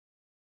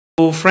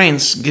Hello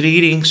friends,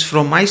 greetings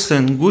from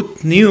Iceland.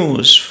 Good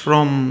news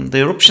from the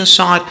eruption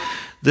side.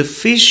 The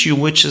fissure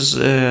which is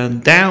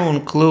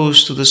down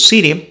close to the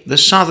city, the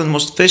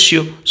southernmost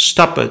fissure,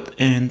 stopped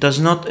and does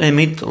not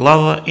emit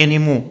lava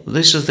anymore.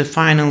 This is the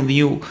final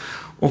view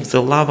of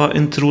the lava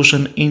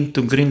intrusion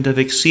into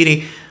Grindavik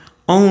city.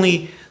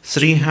 Only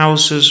 3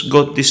 houses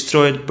got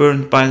destroyed,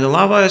 burned by the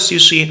lava, as you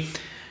see,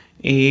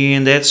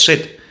 and that's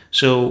it.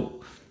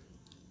 So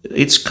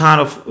it's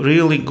kind of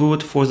really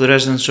good for the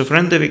residents of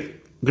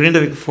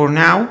Grindavik for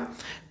now,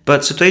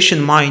 but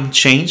situation might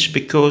change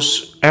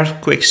because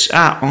earthquakes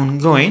are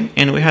ongoing,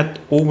 and we had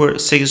over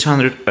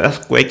 600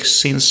 earthquakes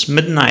since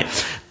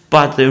midnight.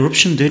 But the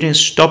eruption didn't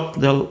stop.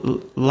 The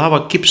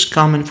lava keeps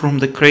coming from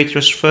the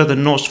craters further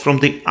north, from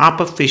the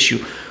upper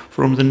fissure,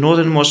 from the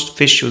northernmost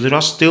fissure. There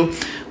are still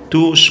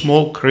 2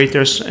 small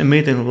craters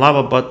emitting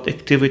lava, but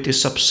activity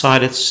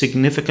subsided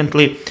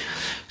significantly.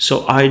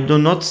 So I do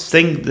not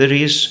think there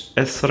is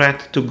a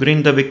threat to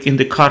Grindavik in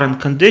the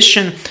current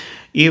condition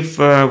if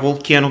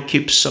volcano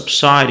keeps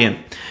subsiding.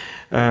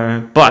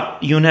 But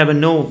you never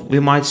know, we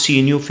might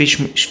see new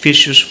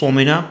fissures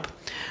forming up.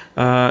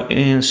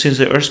 And since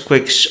the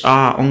earthquakes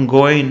are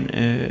ongoing,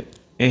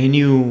 a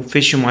new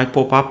fissure might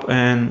pop up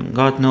and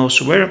God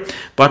knows where.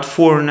 But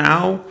for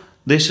now,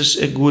 this is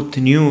a good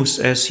news.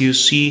 As you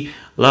see,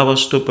 lava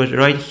stopped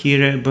right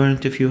here,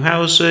 burned a few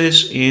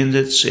houses, and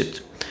that's it.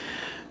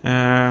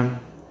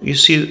 You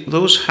see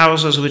those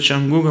houses which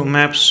on Google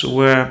Maps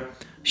were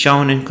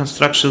shown in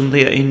construction,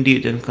 they are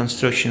indeed in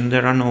construction.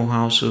 There are no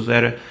houses.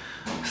 There are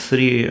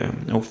 3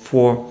 or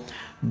 4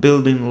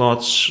 building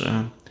lots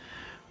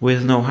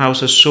with no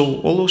houses. So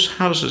all those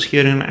houses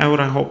here in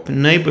our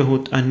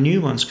neighborhood are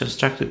new ones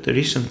constructed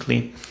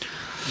recently.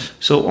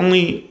 So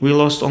we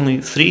lost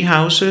only 3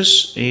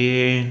 houses,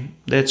 and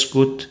that's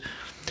good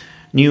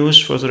news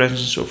for the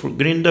residents of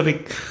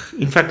Grindavik.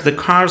 In fact, the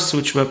cars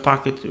which were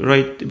parked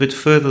right a bit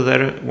further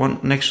there,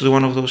 next to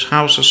one of those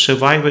houses,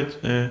 survived.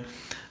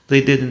 They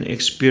didn't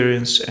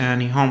experience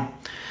any harm.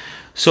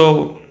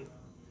 So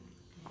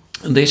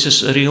this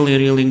is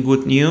really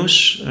good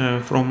news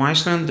from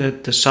Iceland,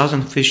 that the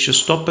southern fissure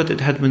stopped.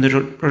 It had been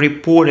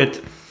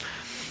reported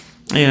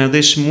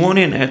this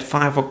morning at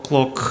 5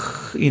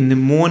 o'clock in the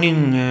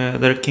morning.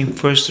 There came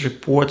first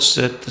reports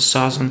that the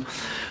southern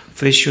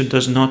fissure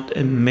does not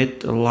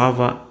emit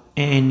lava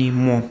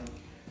anymore,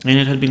 and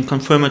it had been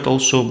confirmed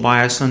also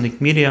by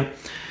Icelandic media,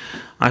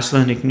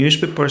 Icelandic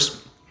newspapers.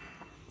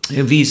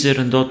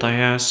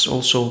 Visir.is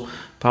also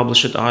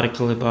published an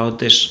article about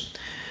this.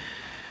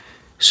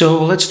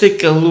 So let's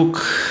take a look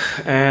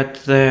at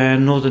the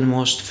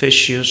northernmost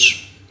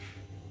fissures.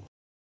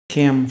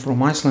 Cam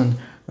from Iceland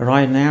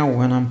right now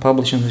when I'm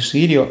publishing this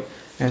video.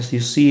 As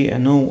you see,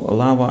 no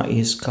lava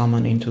is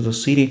coming into the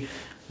city.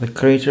 The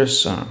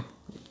craters,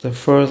 the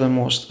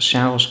furthermost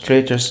south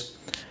craters,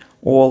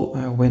 all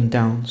went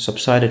down,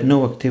 subsided,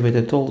 no activity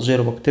at all,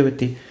 zero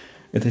activity.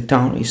 The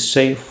town is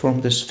safe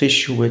from this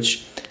fissure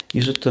which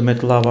used to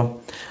emit lava.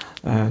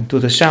 To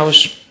the south,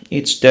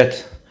 it's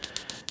dead,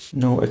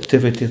 no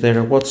activity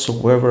there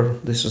whatsoever.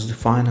 This is the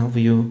final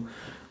view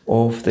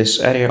of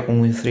this area.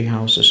 Only 3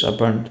 houses are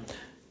burned.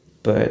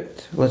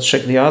 But let's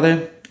check the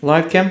other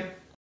live cam.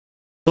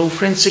 Hello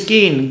friends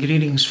again,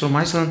 greetings from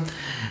Iceland.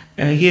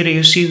 Here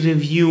you see the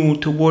view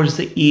towards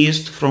the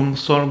east from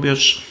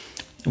Thorbjörn's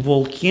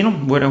volcano,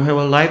 where I have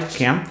a live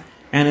cam.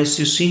 And as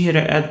you see here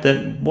at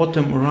the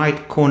bottom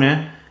right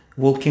corner,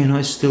 volcano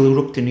is still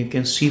erupting. You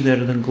can see there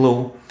the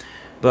glow,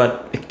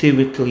 but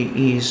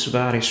activity is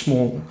very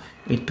small.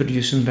 It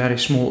produces very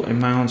small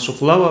amounts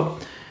of lava,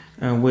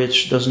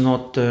 which does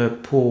not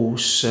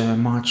pose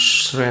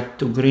much threat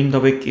to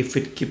Grindavik if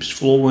it keeps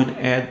flowing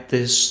at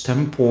this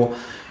tempo,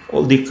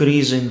 or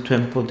decreasing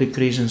tempo,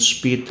 decreasing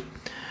speed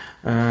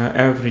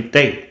every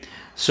day.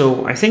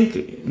 So I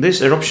think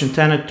this eruption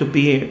tended to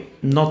be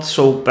not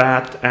so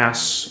bad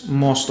as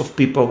most of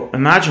people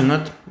imagine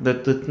it,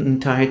 that the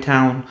entire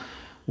town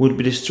would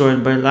be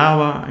destroyed by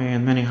lava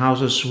and many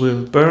houses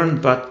will burn,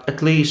 but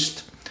at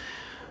least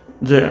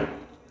the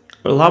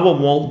lava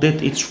wall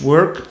did its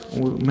work.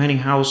 Many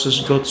houses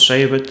got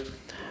saved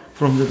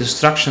from the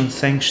destruction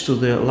thanks to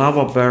the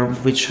lava berm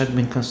which had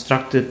been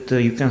constructed,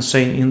 you can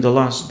say, in the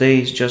last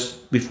days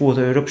just before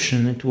the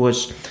eruption. It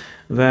was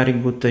a very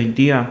good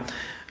idea,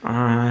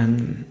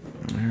 and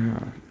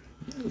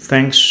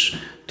thanks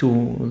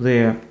to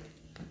the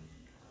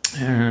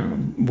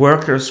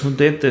workers who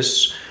did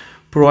this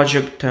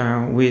project,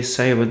 we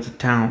saved the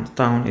town. The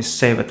town is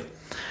saved.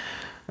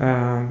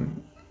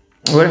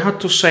 Very hard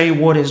to say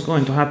what is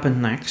going to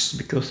happen next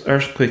because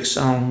earthquakes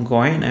are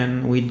ongoing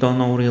and we don't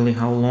know really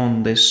how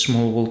long this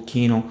small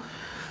volcano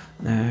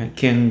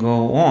can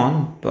go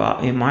on,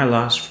 but it might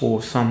last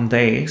for some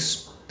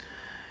days.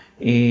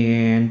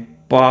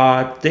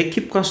 But they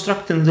keep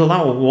constructing the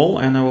lava wall,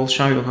 and I will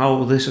show you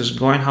how this is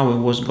going, how it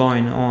was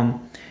going on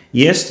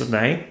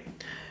yesterday,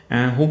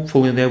 and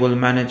hopefully they will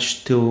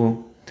manage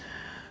to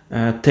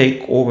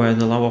take over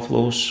the lava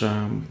flows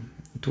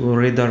to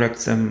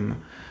redirect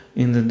them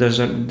in the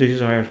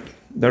desired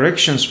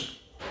directions.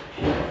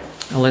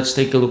 Let's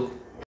take a look.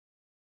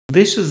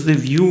 This is the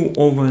view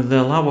over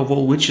the lava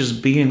wall which is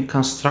being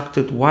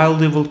constructed while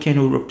the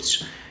volcano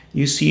erupts.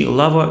 You see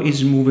lava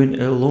is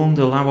moving along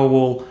the lava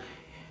wall,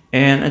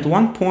 and at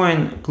one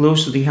point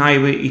close to the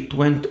highway it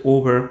went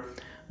over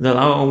the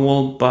lava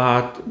wall,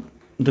 but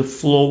the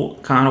flow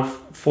kind of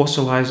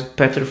fossilized,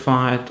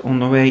 petrified on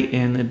the way,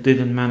 and it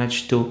didn't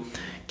manage to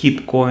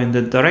keep going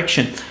that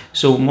direction.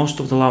 So most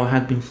of the lava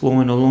had been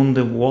flowing along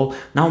the wall.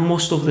 Now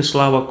most of this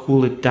lava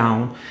cooled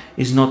down,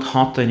 is not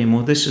hot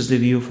anymore. This is the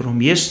view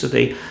from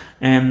yesterday,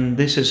 and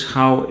this is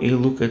how it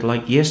looked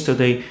like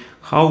yesterday,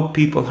 how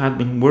people had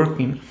been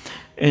working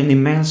in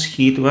immense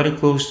heat, very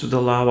close to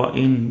the lava,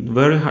 in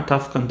very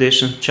tough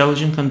conditions,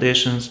 challenging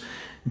conditions,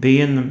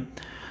 being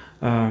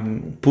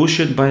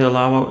pushed by the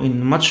lava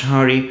in much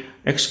hurry.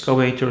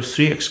 Excavators,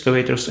 3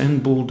 excavators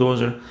and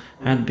bulldozer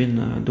had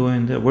been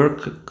doing the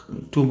work.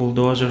 2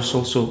 bulldozers,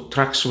 also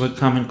trucks were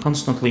coming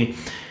constantly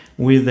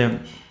with the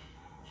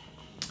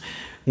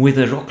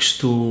rocks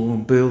to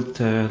build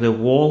the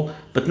wall.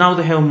 But now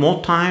they have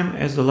more time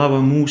as the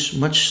lava moves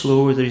much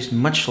slower. There is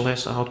much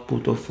less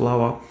output of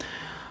lava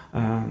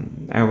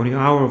every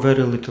hour,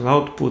 very little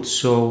output.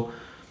 So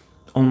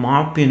on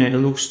my opinion, it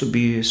looks to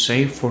be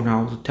safe for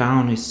now. The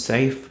town is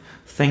safe,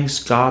 thanks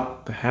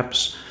God.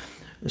 Perhaps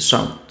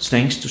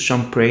thanks to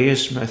some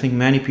prayers. I think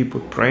many people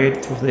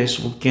prayed for this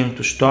volcano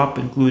to stop,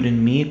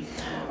 including me,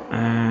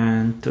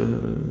 and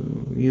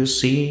you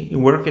see, you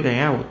work it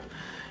out.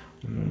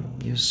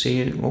 You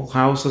see, all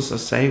houses are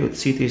saved,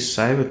 city is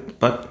saved,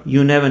 but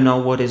you never know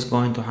what is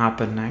going to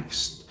happen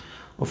next,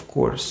 of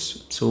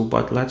course. So,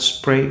 but let's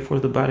pray for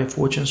the better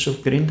fortunes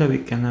of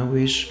Grindavik, and I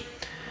wish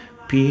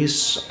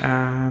peace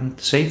and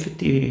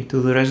safety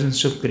to the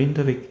residents of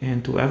Grindavik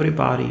and to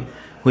everybody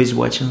who is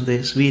watching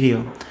this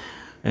video.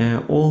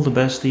 All the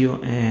best to you,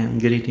 and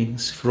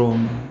greetings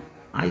from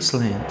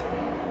Iceland.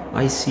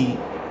 I see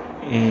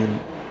in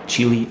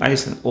chilly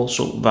Iceland,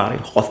 also very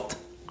hot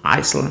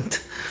Iceland.